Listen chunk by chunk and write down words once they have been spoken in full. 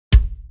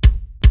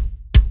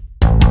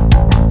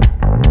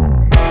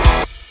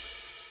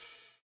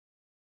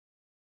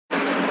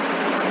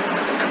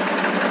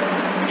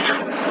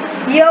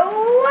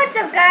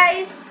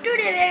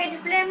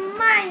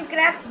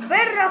Minecraft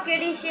Bedrock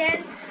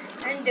Edition,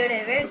 and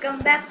today welcome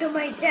back to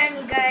my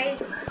channel,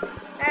 guys.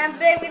 I'm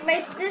playing with my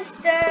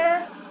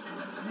sister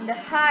in the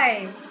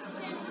hive.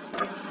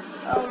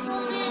 I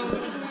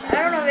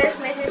don't know where's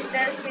my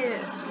sister.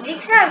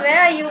 Diksha,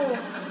 where are you?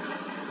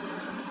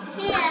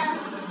 Here.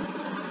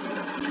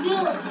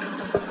 You.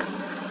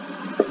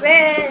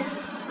 Where?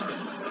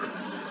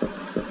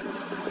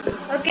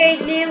 Okay,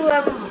 leave.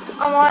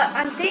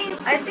 I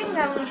think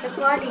I'm at the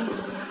party,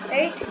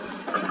 right?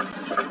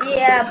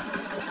 Yeah,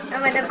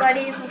 I'm at the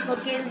party for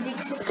kill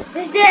Diksha.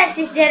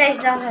 She's there. I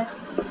saw her.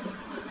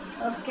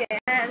 Okay,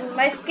 and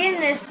my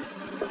skin is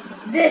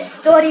this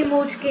story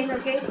mode skin.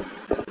 Okay,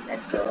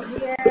 let's go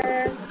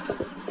here.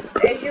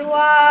 There you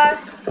are.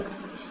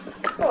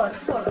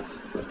 Solos.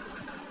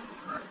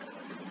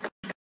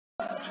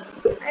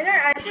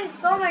 I think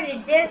so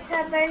many deaths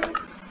happened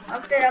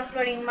after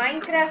uploading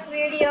Minecraft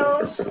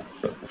videos.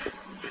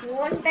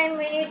 One time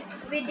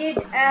we did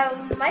a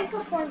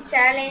microphone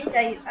challenge.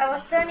 I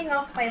was turning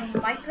off my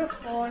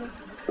microphone.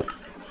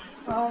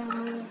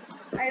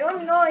 I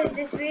don't know if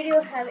this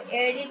video have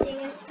editing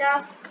and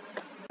stuff.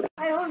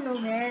 I don't know,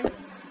 man.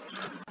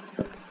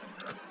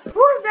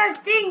 Who's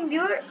that thing,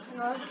 dude?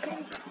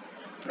 Okay.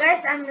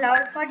 Guys, I'm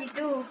level 42.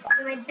 So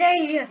my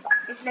treasure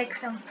is like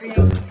some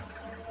treasure.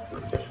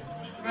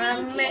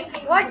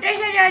 What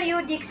treasure are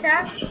you,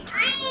 Diksha?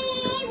 I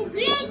am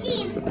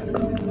greeting.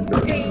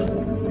 Green.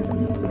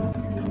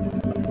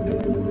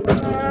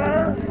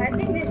 I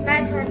think this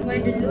match I'm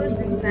going to lose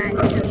this match.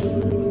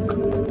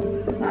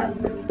 Fuck.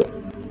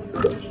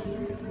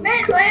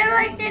 Man, where do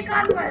I take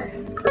armor?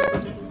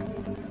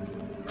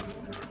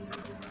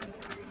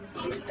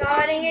 He's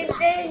covering his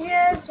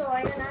treasure, so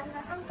I'm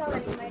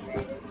covering my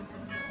treasure.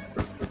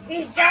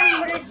 He's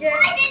jump bridger.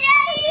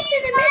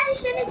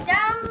 Mission is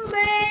jump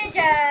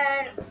bridger.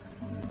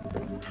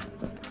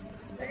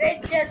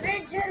 Bridger.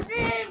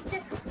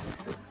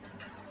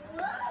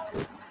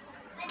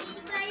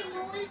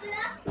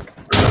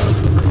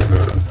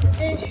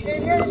 This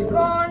treasure is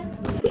gone.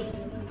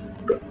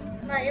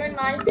 Even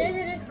my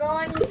treasure is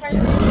gone. It's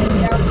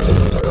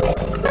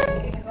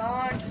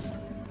gone.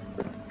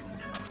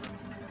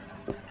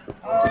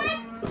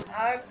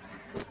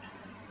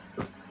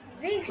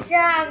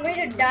 Diksha, I'm going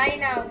to die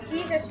now.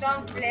 He's a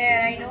strong player.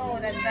 I know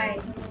that guy.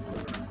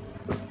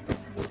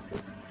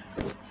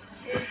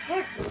 He's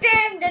good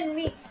team than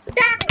me.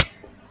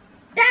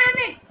 Damn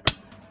it!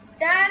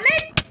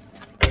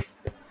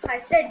 I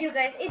said you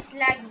guys, it's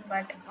lagging,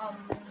 but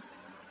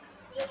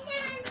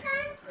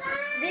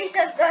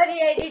Diksha,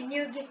 sorry, I did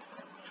new game.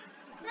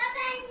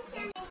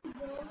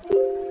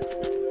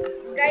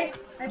 Guys,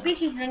 my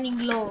PC is running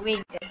low.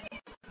 Wait.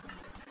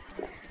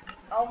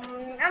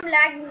 I'm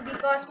lagging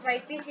because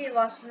my PC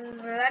was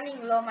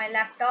running low. My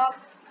laptop.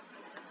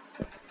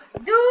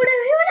 Dude,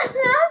 I'm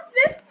not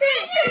 50.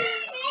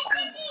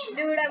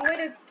 Dude, I'm going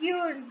to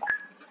kill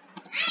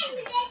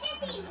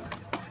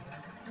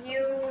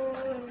you.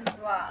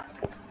 Wow.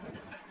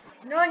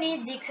 No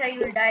need, Diksha,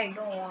 you'll die.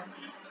 Don't want.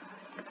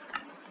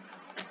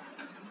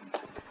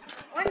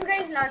 One guy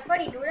is not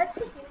funny, dude. Let's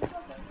see.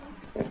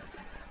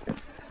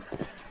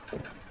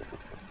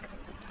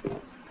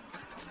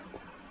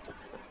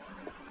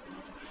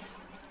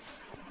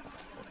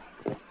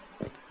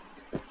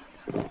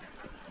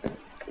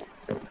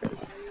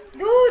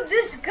 Dude,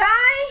 this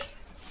guy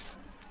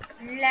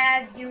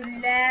you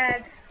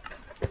lag.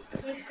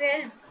 He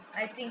fell,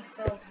 I think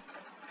so.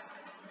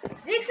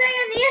 Diksha,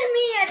 you're near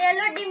me. A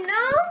yellow team,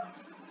 no?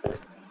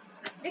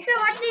 Diksha,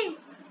 what team?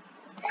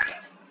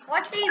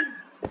 What team?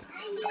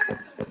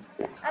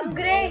 I'm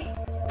gray.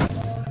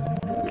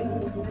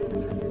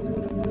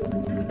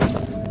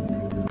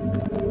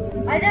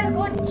 I'll just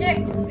go check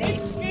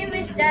which team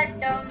is that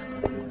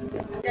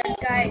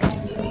guy.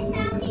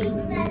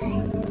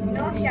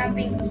 No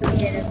shopping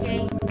here,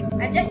 okay?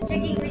 I'm just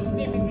checking which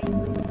team is it.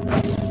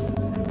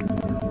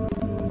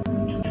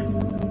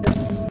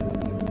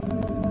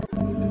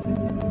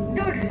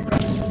 Dude,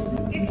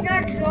 it's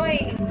not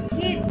showing.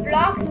 He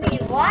blocked me.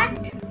 What?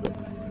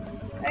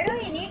 Why do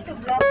he need to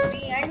block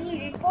me? And he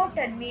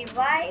reported me.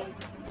 Why?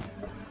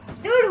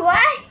 Dude,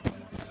 why?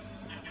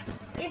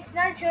 It's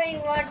not showing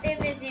what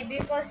team is he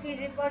because he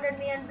reported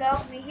me and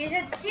blocked me. He's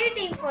just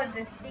cheating for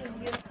this thing,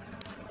 dude.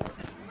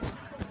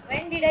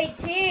 When did I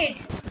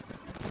cheat?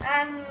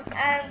 I'm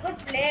a good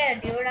player,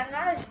 dude. I'm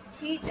not a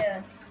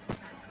cheater.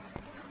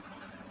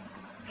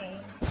 Okay.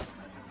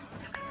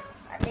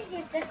 I think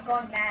he's just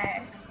gone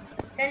mad.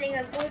 Telling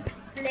a good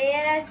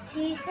player as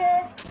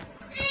cheater.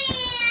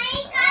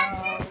 I got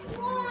this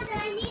wood. I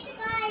need to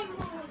buy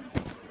wood.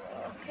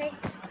 Okay.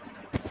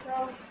 So.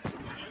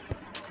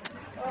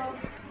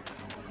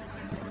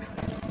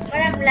 But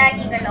I'm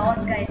lagging a lot,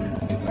 guys.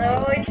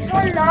 Oh, it's so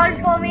loud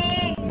for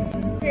me.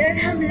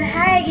 I'm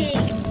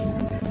lagging.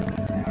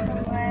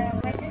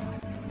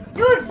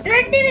 Dude,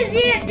 red team is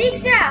here,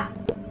 Diksha.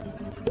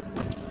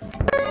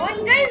 One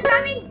guy is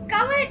coming,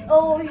 cover it.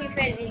 Oh, he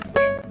fell.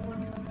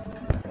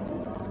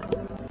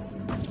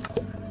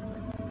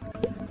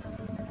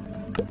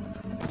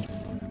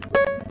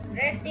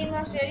 Red team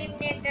was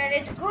eliminated.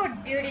 It's good,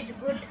 dude. It's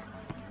good.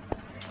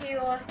 he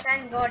was,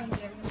 thank God he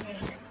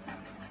eliminated.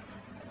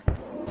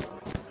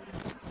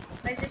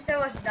 My sister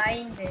was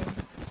dying then.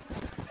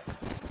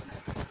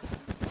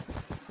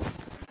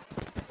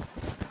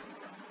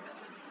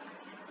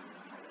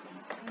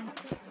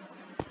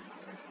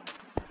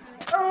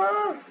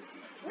 Oh!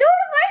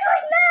 Dude, why do I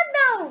lag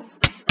now?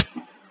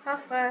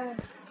 Huffer.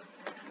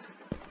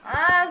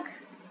 Ugh!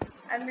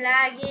 I'm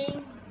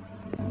lagging.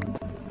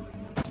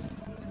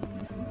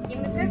 Give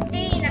me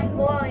 15, I'm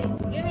going.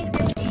 Give me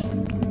 15.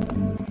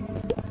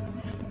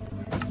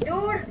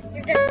 Dude,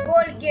 it's a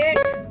gold gate.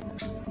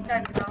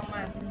 That's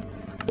normal.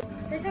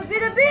 It's a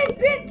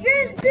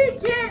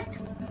biggest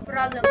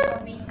problem for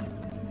me.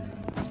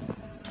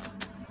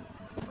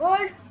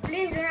 Gold,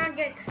 please do not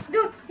get.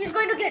 Dude, he's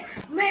going to get.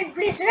 Man,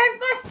 please run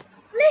fast.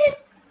 Please.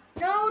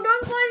 No,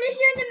 don't fall.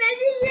 Listen, the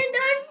magician,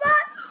 don't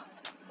fall.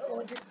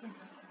 Oh, this is.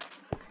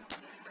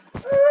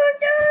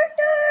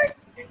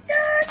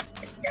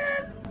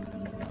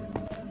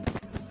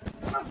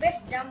 Oh,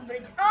 best jump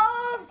bridge.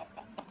 Oh!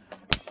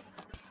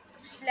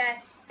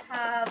 Slash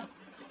hub.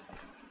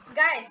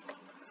 Guys,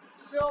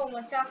 so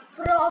much of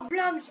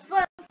problems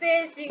for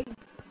facing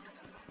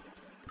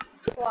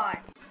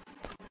squads.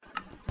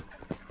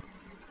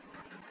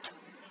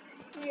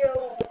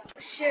 Yo,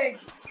 shit.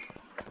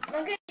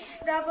 Okay,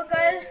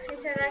 topical.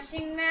 It's a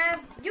rushing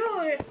map.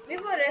 Dude,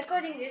 before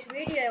recording this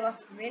video, I was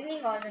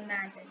winning all the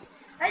matches.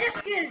 I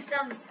just killed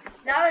some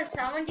level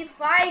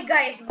 75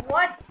 guys.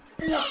 What?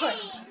 Lol.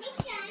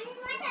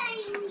 What are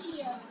you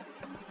here?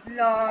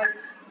 Lol.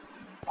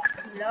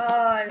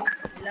 Lol.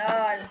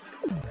 Lol.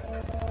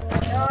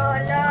 Lol.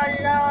 Lol.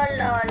 Lol.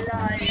 Lol.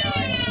 Lol.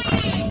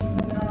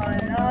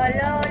 Lol.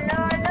 Lol.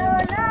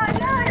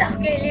 Lol.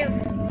 Okay, leave.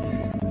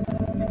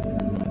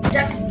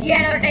 Just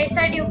get out. I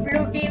said you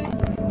blue team.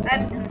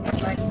 I'm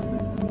 31.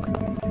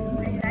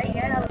 I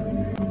get out.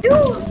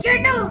 Dude,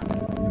 get out.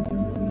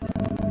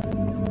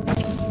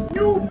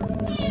 No.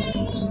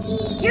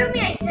 Give me,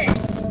 I said.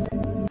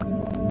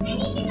 I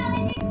need to go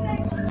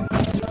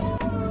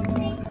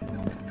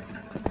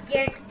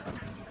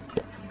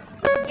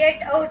Get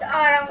out or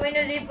I'm going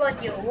to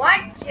report you.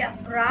 What's your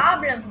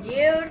problem,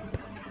 dude?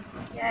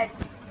 Yeah,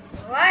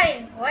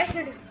 why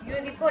should you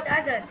report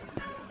others?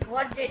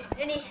 What did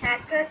any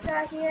hackers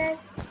are here?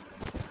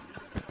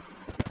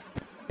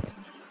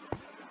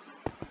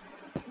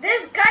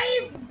 This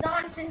guy's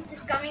nonsense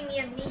is coming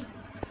near me.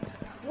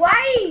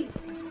 Why?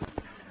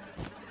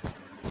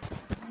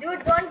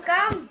 Dude, don't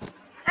come.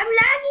 I'm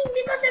lagging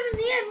because I'm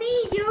near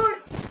me,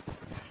 dude.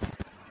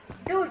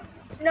 Dude,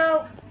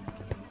 no.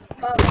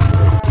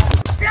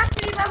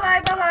 Fluffy,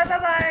 bye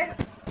bye.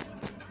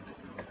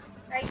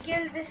 I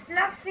killed this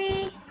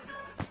Fluffy.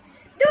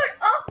 Dude,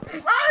 oh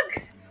fuck.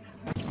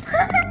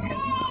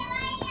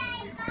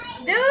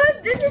 Dude,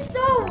 this is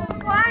so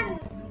fun.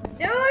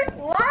 Dude,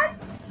 what?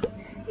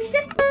 He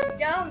just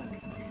jumped.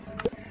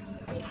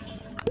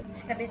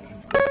 Just a bit.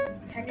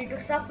 I need to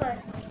suffer.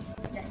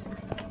 Just a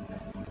bit.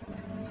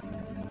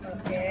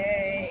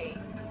 Okay.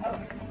 Oh.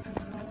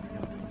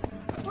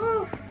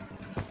 Whew.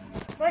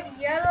 But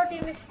yellow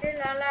team is still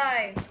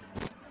alive.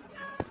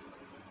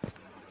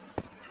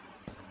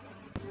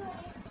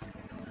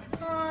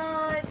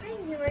 I think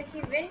he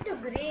went to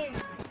green.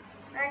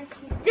 And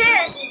he's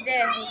there.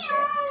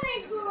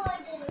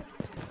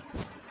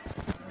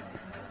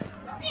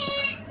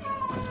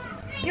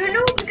 You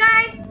noob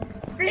guys,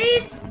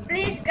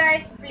 please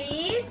guys,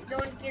 please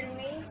don't kill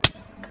me.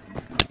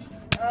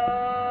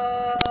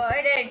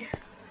 I did.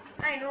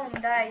 I know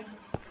I'm dying.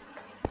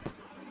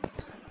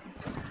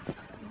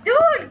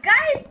 Dude,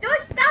 guys,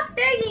 don't stop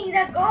taking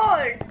the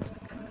gold.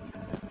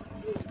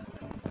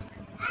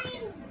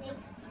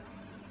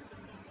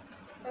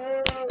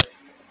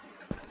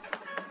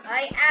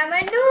 I am a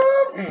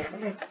noob.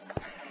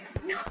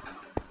 No.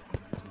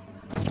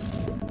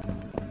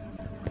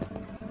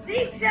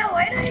 Diksha,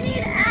 why do you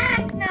need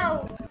axe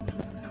now?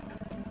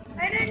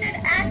 I don't need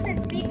axe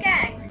and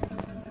pickaxe.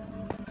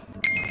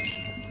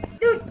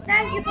 Dude,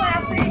 thank you for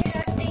upgrading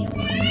your team.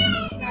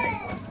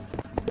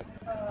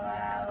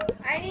 Wow.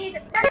 I need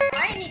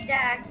the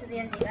axe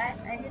really, guys.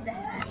 I need the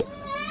axe.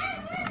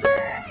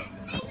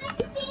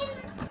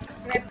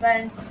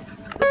 Weapons.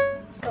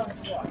 Stone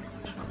sword.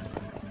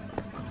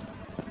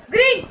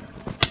 Green!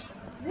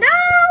 No!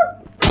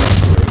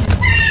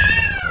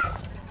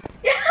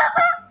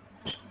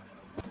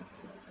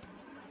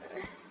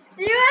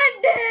 You are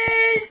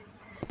dead!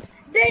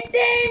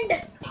 Dead!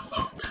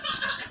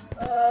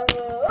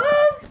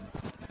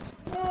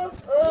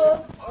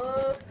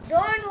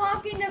 Don't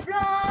walk in the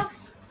blocks!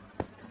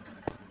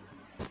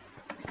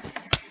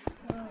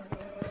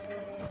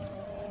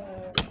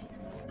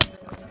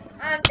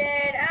 I'm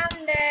dead.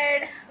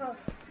 Oh,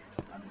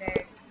 I'm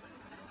dead.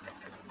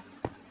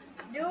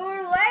 Dude,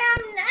 why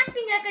I'm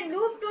acting like a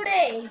noob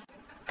today?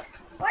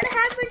 What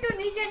happened to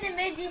Nisha the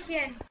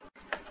Magician?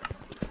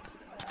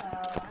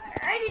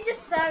 I did a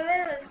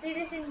survival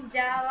series in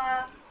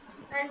Java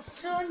and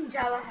soon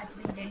Java has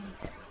been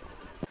deleted.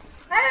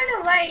 I don't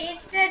know why,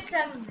 it said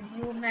some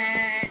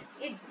human.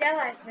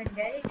 Java has been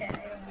deleted, I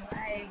don't know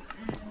why.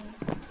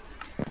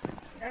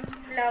 I'm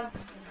love.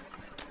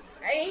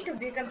 I need to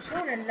become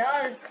soon a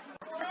love.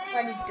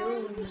 What do you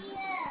do?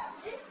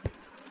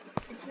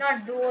 It's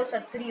not duos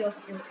or trios,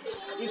 dude.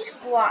 It's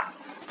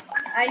squads.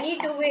 I need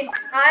to win.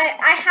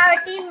 I have a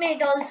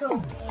teammate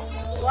also.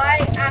 Why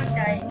I'm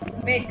dying?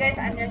 Wait, guys,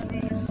 I'm just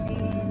going to see.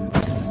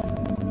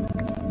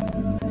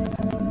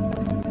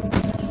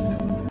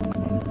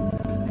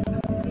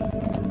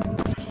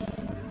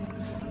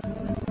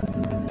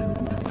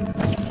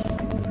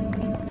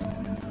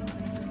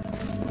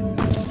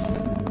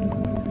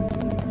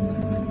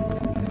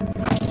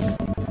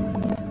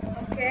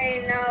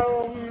 Okay,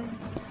 now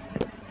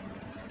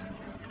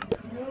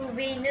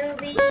newbies.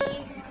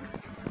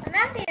 I'm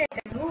acting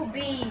like a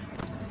newbies.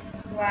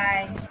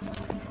 Why?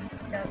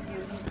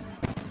 W.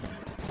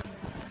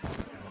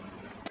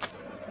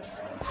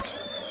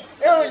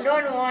 Oh,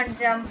 don't want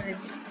jump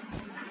bridge.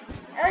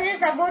 I was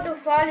just about to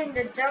fall in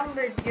the jump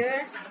bridge,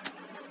 dude.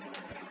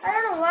 I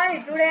don't know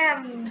why today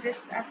I'm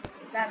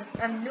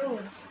new.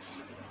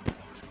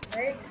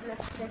 Right?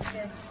 Let's check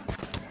this.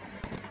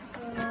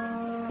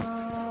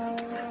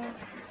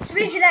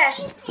 Switch left.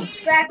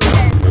 Back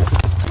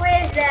left.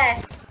 Where's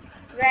left?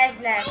 Where's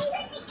left?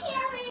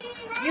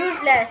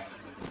 Useless.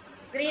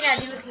 Green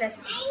are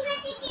useless.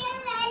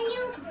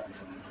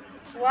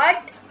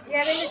 What?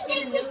 You're going to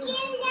kill a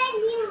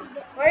noob.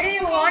 Why do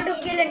you want to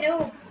kill a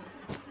noob?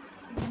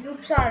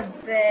 Noobs are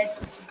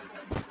best.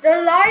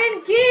 The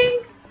Lion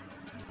King.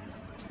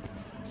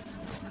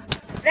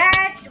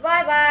 Ratched,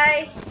 bye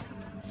bye.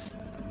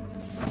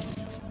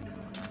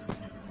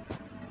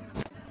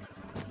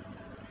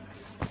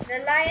 The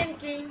Lion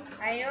King.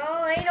 I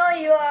know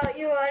you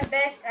are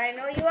best. I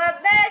know you are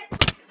best.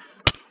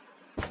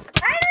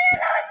 I know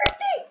you're level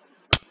 50.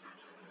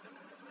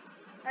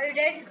 Are you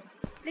dead?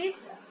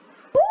 Please.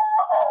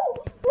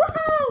 Whoa!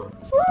 Wow!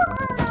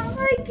 Wow!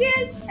 I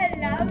killed a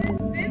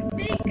level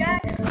 50 guy.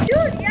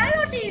 Dude,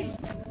 yellow team.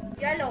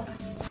 Yellow.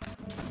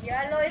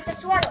 Yellow is a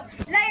swallow.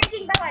 Lion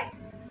King, bye bye.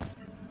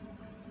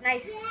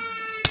 Nice.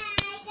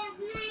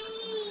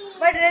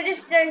 But red is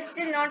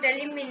still not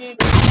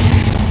eliminated.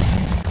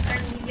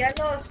 And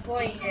yellow is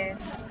going there.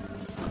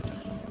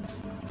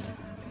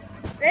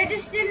 Red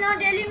is still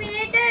not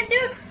eliminated,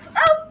 dude.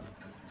 Oh!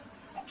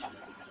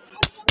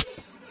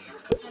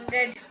 I'm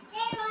dead.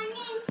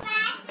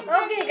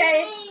 Okay,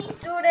 guys.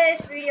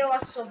 Today's video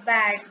was so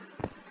bad.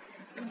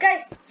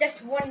 Guys,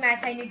 just one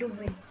match I need to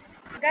win.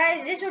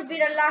 Guys, this would be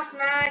the last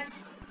match.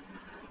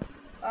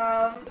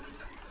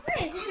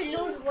 Guys, if we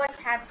lose, what's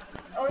happened?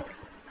 Oh, it's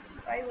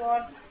Sky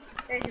Wars.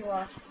 There he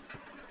was.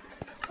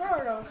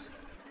 Solos.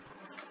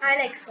 I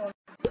like Solos.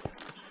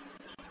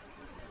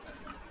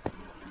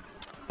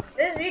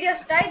 This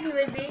video's title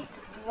will be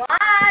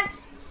What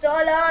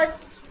Solos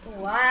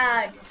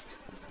Squads.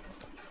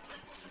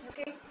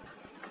 Okay.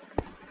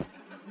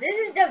 This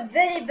is the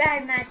very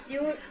bad match,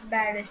 dude.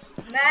 Baddest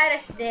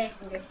day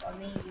today for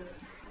me, dude.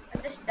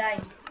 I'm just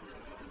dying.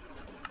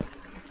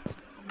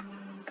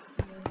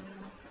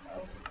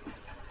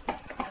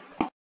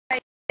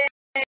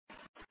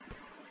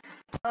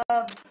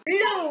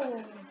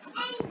 Blue.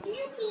 I'm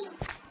blue.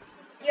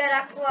 You're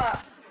aqua.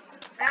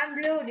 I'm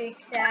blue,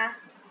 Diksha.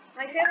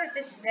 My favorite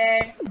is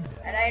red,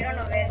 and I don't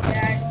know where's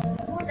that.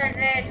 Who's that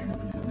red?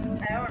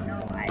 I don't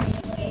know. I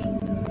think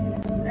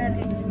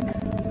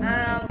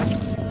okay.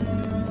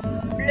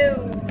 Blue.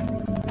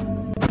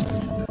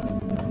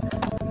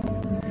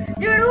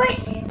 Dude, wait.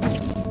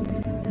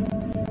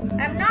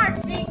 I'm not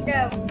seeing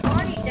the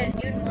monitor,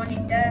 dude.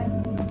 Monitor.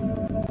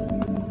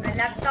 My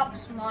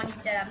laptop's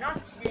monitor. I'm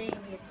not seeing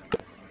it.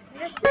 I'm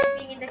just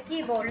typing in the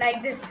keyboard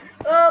like this.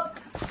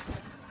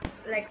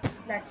 Like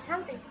that.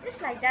 Something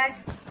just like that.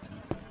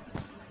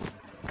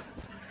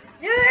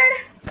 Dude,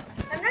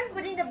 I'm not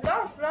putting the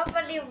blocks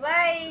properly.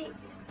 Why?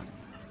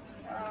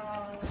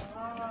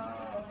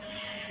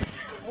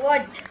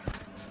 What?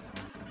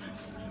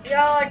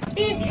 Your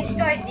tea is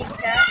destroyed,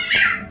 Diksha.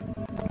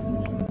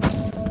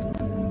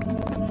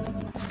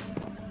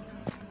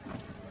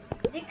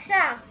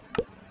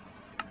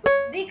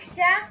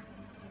 Diksha.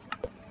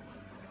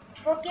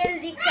 Go kill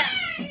Diksha.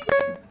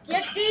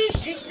 Your tea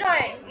is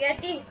destroyed. Your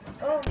tea.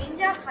 Oh,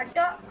 Ninja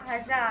Hatta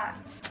Hazard.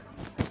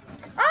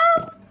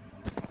 Oh!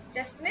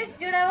 Just missed,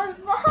 dude. I was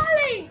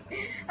falling.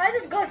 I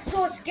just got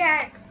so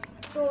scared.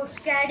 So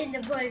scared in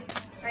the world.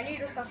 I need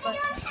to suffer.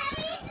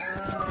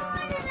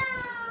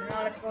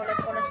 Now let's go.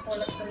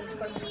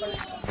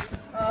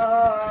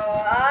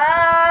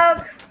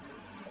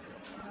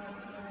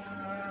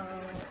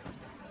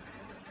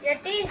 Your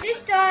team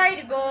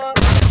destroyed. Gold.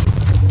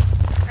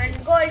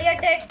 And gold, you're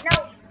dead.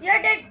 Now,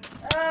 you're dead.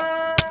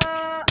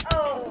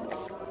 Oh,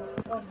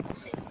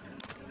 shit.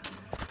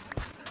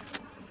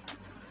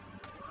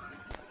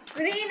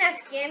 Green has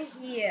came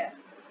here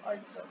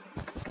also.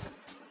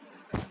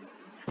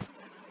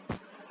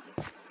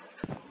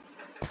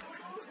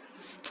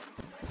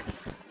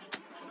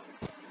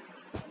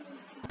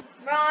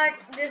 But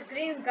this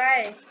green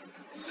guy,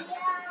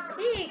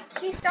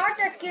 he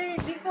started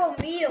killing before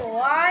me.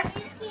 What?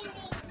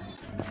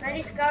 And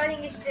he's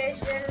covering his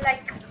station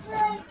like.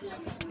 No!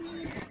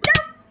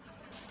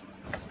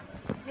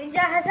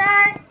 Ninja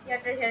hazard. Your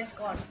treasure is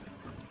gone.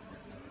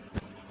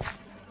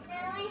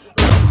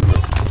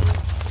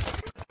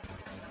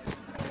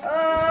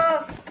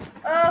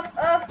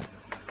 Off.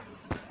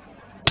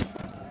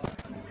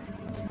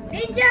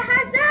 Ninja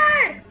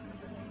hazard.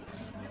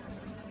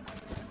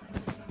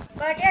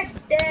 But you're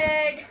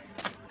dead.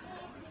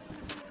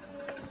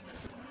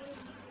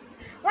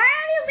 Why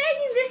are you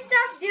making this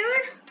stuff,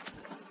 dude?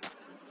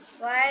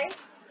 Why?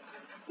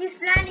 He's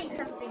planning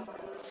something.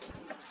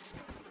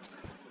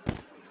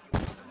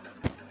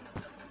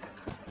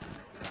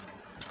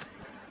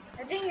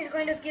 I think he's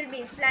going to kill me.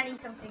 He's planning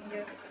something,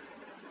 dude.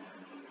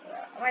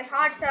 My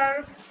hearts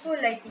are full,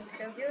 I think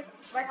so, dude.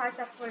 My hearts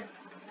are full.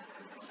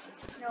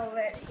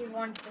 Nowhere he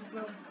wants to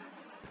go.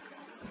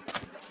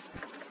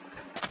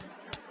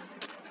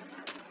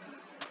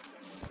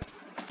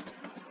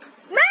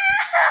 No!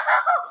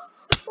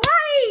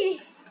 Why?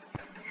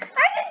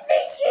 I didn't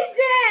think he's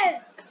there.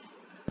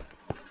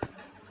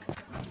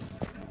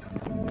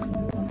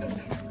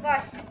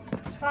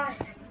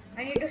 Fast. I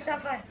need to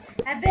suffer.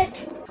 I bet.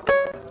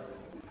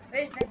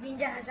 Where's the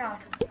ninja hazard?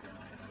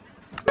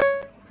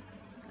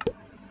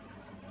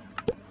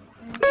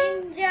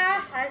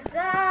 Ninja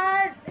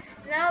hazard.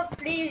 Now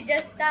please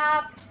just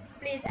stop.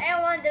 Please,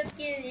 I want to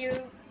kill you.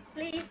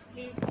 Please.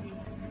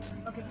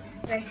 Okay,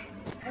 wait.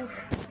 Oh,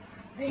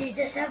 we need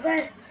to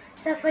suffer.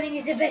 Suffering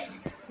is the best.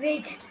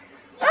 Wait.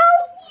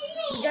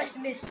 Oh! Just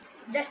miss.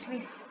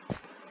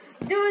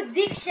 Dude,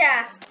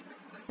 Diksha.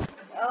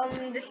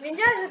 This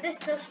ninja is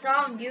so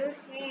strong, dude.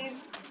 He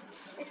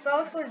is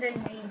powerful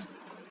than me.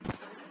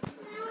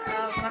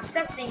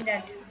 Accepting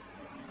that.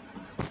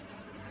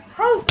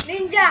 Oh,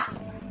 ninja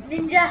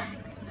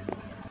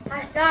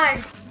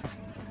hazard.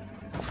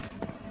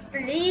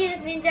 Please,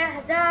 ninja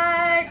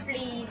hazard.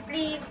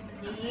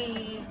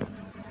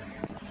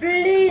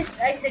 Please.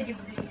 I said you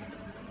please.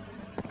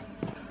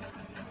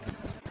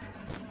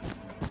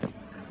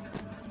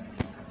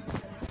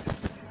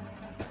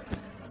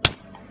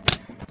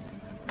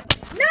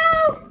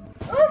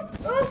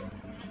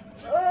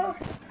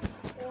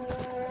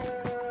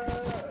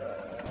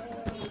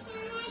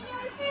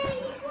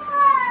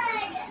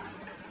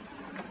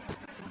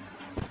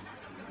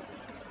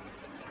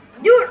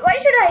 Dude, why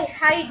should I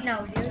hide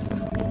now, dude?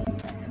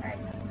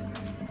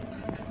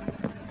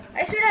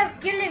 I should have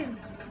killed him.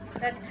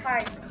 That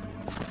hide.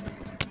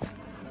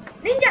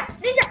 Ninja,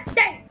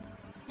 die!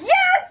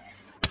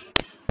 Yes!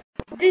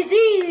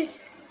 Disease.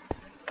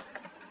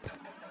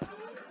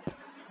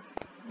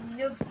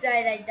 Noobs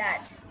die like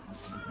that.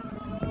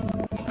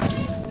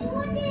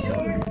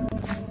 Dude,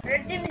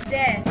 red team is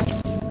there.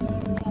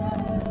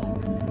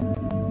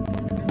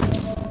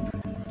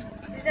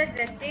 Is that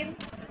red team?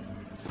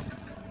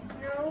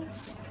 No.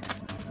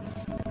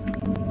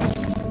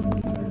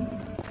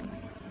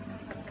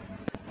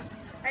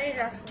 I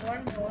lost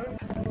one goal.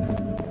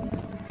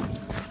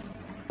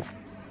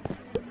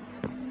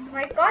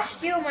 My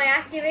costume, I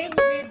activated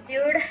it,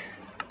 dude.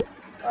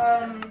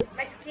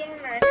 My skin,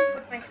 I didn't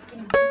put my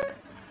skin.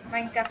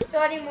 Minecraft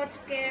story mode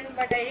skin,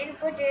 but I didn't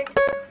put it.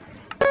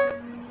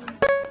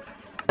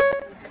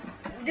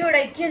 Dude,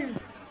 I killed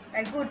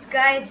a good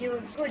guy,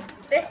 dude. Good,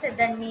 better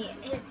than me.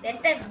 He's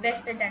 10 times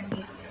better than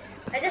me.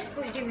 I just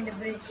pushed him in the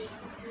bridge.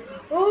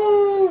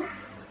 Ooh.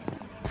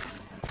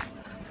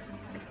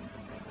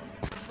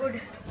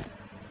 Good.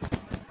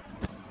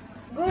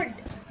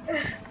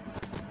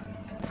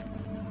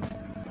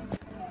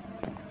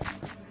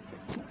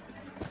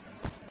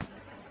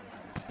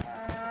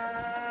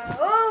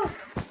 Oh.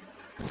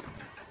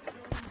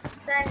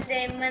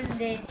 Sunday,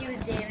 Monday,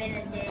 Tuesday,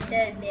 Wednesday,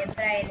 Thursday,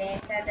 Friday,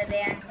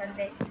 Saturday and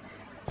Sunday.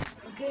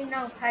 Okay,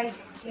 now hide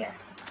here.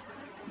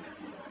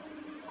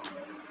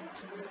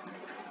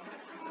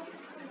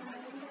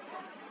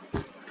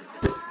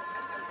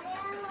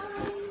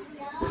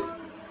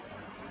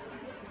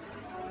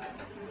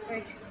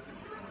 Wait.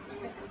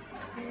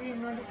 Is he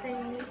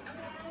notifying me?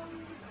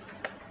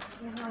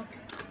 He's not.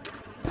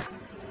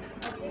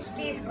 His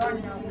tea is gone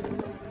now.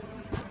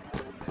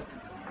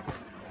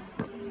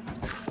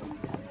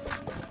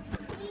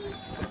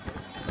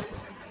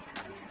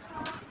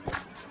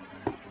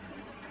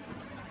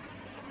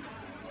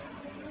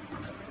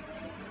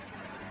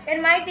 And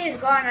my tea is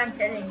gone, I'm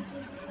telling you.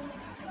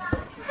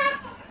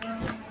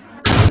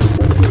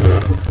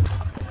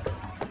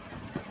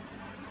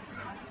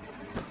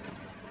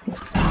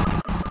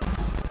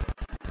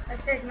 I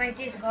said my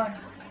tea is gone.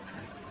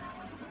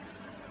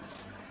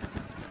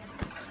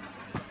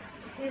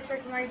 He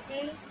said my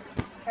tea,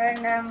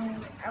 and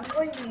I'm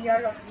going to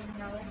yellow tea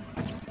now.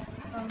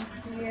 From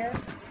here,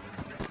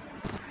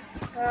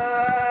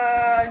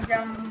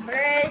 jump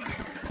bridge.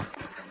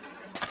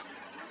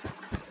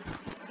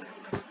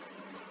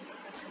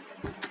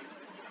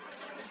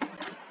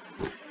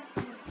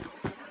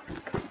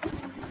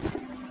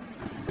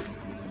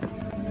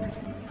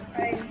 I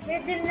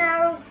hit him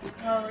now.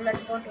 Oh,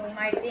 let's go to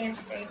my team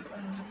state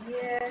from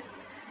here.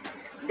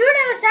 Dude,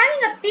 I was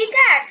having a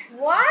pickaxe.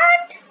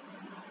 What?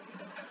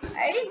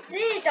 I didn't see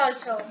it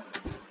also.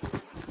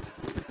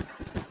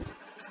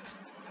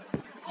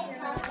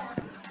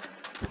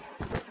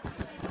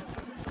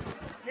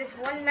 This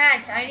one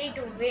match I need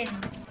to win.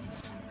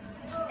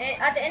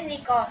 At any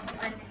cost,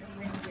 I need to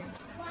win this.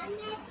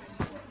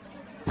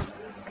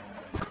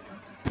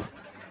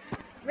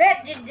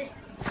 Where did this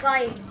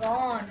guy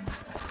gone?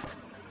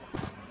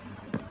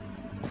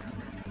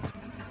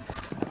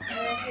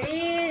 There he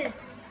is.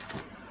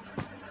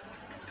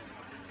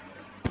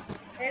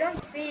 I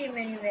don't see him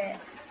anywhere.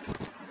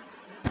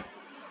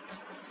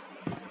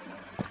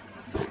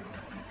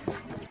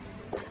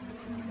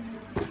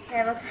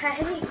 I was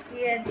hiding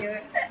here,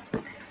 dude.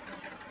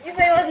 If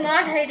I was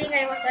not hiding,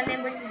 I was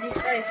unable to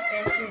destroy his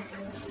statue.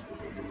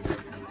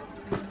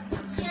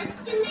 Just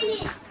a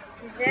minute.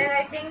 Is there,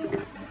 I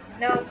think?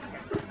 No.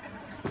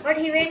 But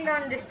he went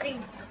on this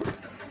thing.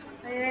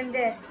 I went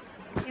there.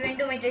 He went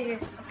to my treasure.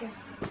 Okay.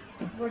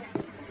 Good.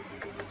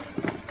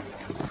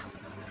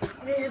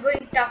 This is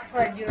going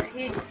tougher, dude.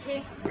 He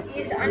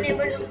is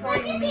unable to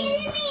find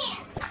me.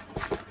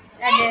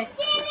 Red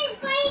team is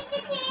going to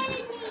kill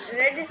me.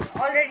 Red is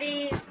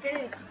already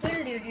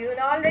killed you, dude.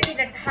 Already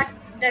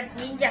that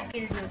ninja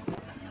killed you.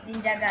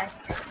 Ninja guy.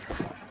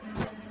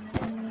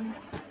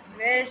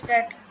 Where's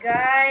that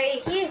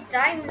guy? He's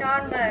time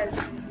normal.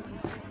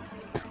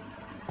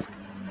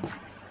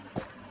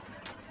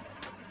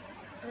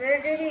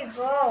 Where did he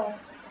go?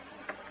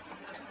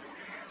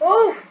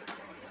 Oh!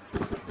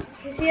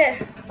 He's here.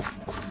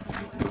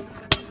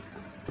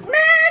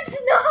 Man,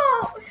 no!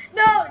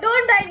 No,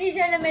 don't die,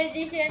 Nishan the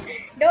magician.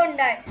 Don't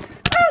die.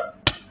 Oh!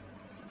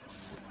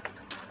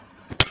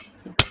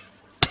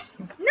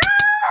 No!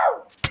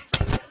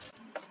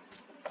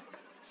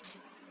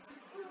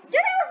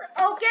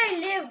 Okay,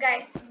 leave,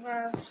 guys.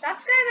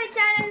 Subscribe my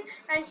channel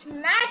and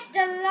smash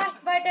the like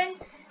button.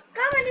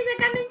 Comment in the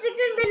comment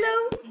section below.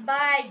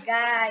 Bye,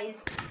 guys.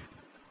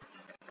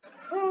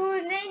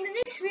 In the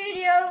next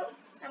video,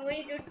 I'm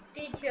going to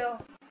teach you.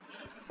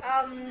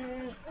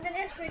 In the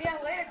next video,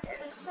 I'm going to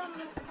tell some.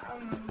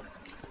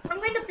 I'm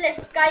going to play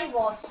Sky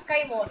Wars.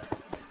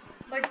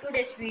 But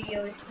today's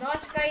video is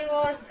not Sky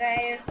Wars,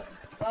 guys.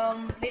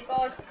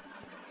 Because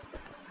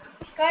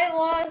Sky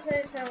Wars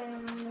is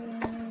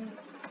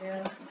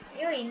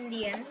you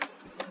Indian.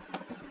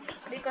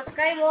 Because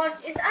Sky Wars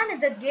is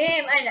another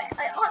game, and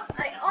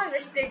I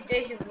always play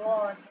Treasure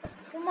Wars.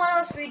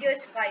 Tomorrow's video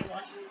is Sky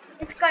Wars.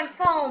 It's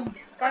confirmed.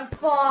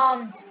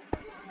 Confirmed.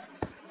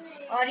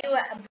 Are you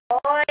a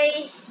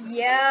boy?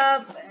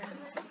 Yep.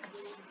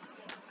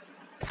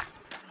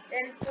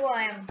 Then who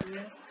I am,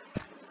 dude?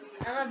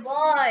 I'm a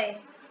boy,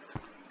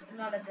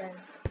 not a girl.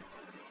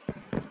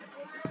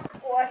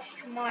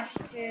 Watched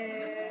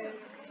master.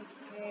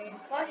 Okay.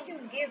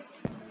 Costume gift.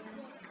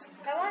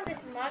 I want this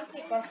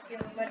monkey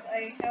costume, but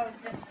I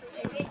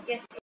did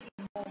just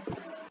 80 more.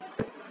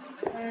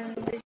 And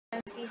this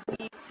monkey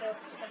needs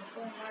some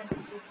so much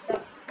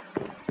stuff.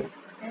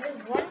 And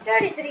there's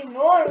 133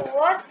 more.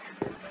 What?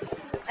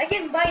 I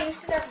can buy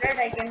instead of that.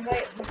 I can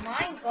buy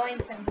mine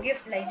coins and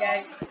gift like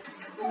that.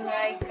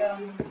 Like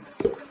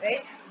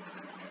wait.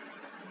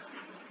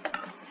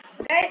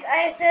 Guys,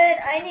 I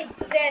said I need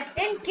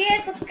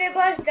 10k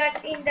subscribers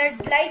in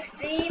that live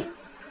stream.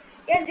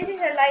 Yeah, this is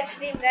a live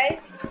stream,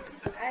 guys.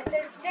 I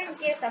said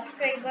 10k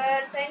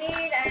subscribers I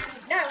need, and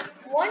now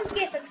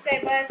 1k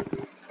subscribers,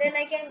 then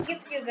I can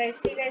gift you guys.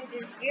 See guys,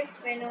 this gift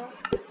menu.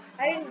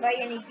 I didn't buy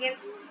any gift.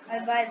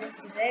 I'll buy this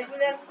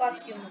regular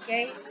costume,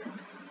 okay?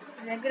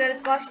 Regular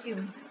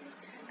costume.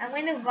 I'm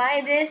going to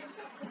buy this.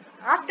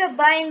 After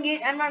buying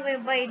it, I'm not going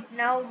to buy it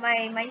now.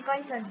 My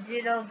coins are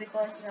 0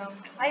 because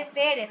I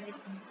paid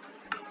everything.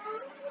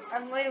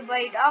 I'm going to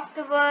buy it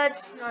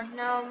afterwards, not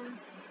now.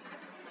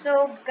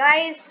 So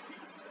guys,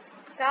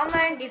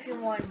 comment if you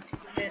want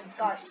this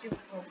costume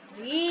for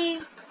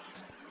free,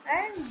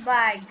 and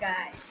bye,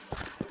 guys.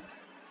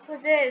 For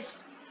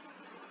this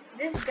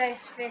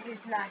guy's face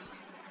is last.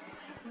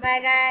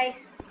 Bye,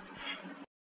 guys.